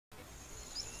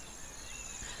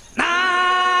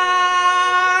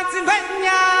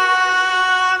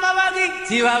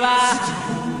Good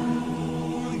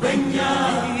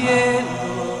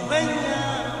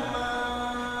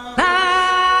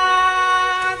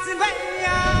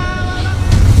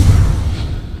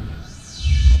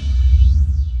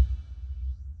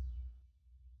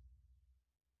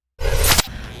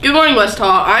morning, West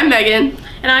Hall. I'm Megan.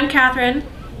 And I'm Catherine.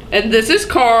 And this is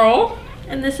Carl.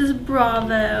 And this is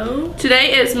Bravo.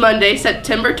 Today is Monday,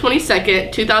 September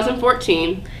 22nd,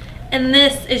 2014. And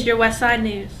this is your West Side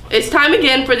News. It's time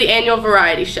again for the annual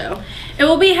variety show. It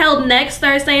will be held next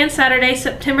Thursday and Saturday,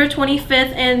 September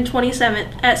 25th and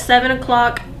 27th at 7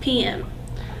 o'clock p.m.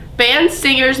 Bands,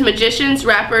 singers, magicians,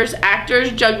 rappers,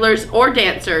 actors, jugglers, or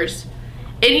dancers,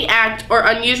 any act or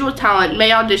unusual talent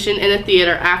may audition in a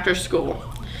theater after school.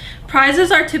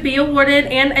 Prizes are to be awarded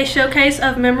and a showcase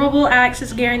of memorable acts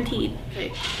is guaranteed.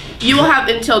 Okay. You will have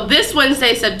until this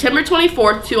Wednesday, September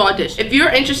 24th to audition. If you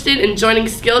are interested in joining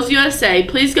Skills USA,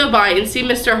 please go by and see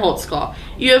Mr. Holtzclaw.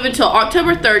 You have until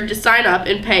October 3rd to sign up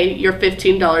and pay your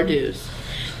 $15 dues.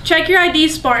 Check your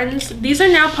IDs, Spartans. These are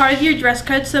now part of your dress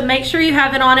code, so make sure you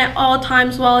have it on at all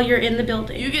times while you're in the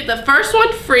building. You get the first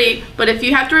one free, but if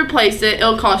you have to replace it,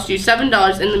 it'll cost you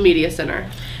 $7 in the Media Center.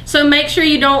 So make sure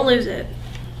you don't lose it.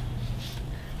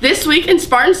 This week in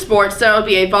Spartan Sports, there will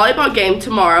be a volleyball game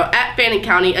tomorrow at Fannin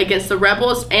County against the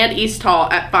Rebels and East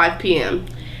Hall at 5 p.m.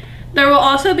 There will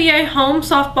also be a home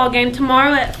softball game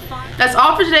tomorrow at 5. That's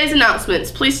all for today's announcements.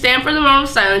 Please stand for the moment of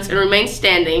silence and remain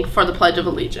standing for the Pledge of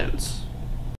Allegiance.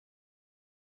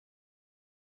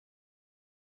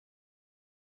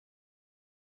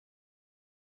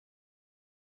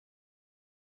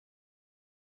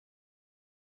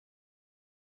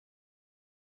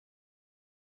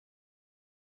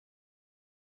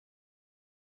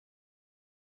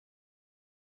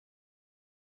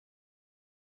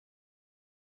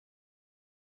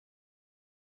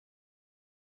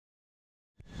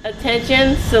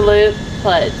 Attention, salute,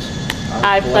 pledge.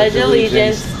 I pledge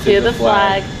allegiance to the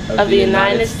flag of the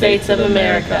United States of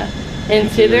America and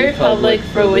to the republic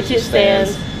for which it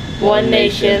stands, one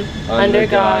nation, under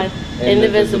God,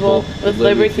 indivisible, with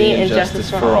liberty and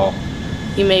justice for all.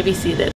 You may be seated.